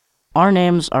Our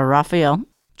names are Raphael,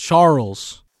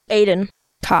 Charles, Aiden,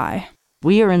 Kai.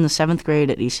 We are in the 7th grade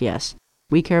at ECS.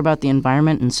 We care about the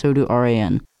environment, and so do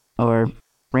RAN, or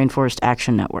Rainforest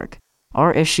Action Network.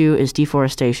 Our issue is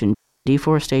deforestation.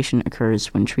 Deforestation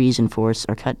occurs when trees and forests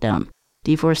are cut down.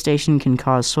 Deforestation can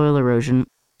cause soil erosion,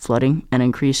 flooding, and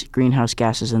increase greenhouse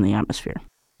gases in the atmosphere.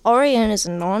 RAN is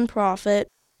a non-profit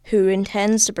who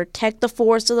intends to protect the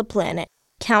forests of the planet,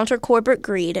 counter corporate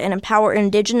greed, and empower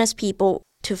indigenous people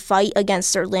to fight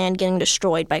against their land getting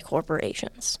destroyed by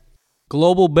corporations.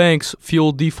 Global banks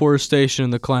fuel deforestation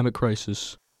in the climate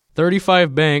crisis.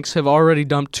 35 banks have already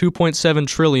dumped $2.7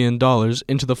 trillion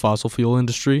into the fossil fuel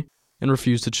industry and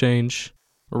refuse to change.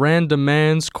 RAN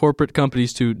demands corporate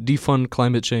companies to defund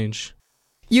climate change.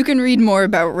 You can read more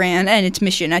about RAN and its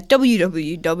mission at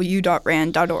www.ran.org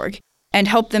and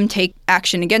help them take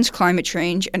action against climate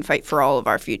change and fight for all of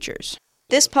our futures.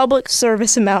 This public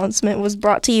service announcement was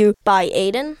brought to you by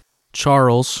Aiden,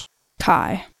 Charles,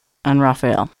 Kai, and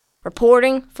Raphael.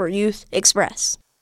 reporting for Youth Express.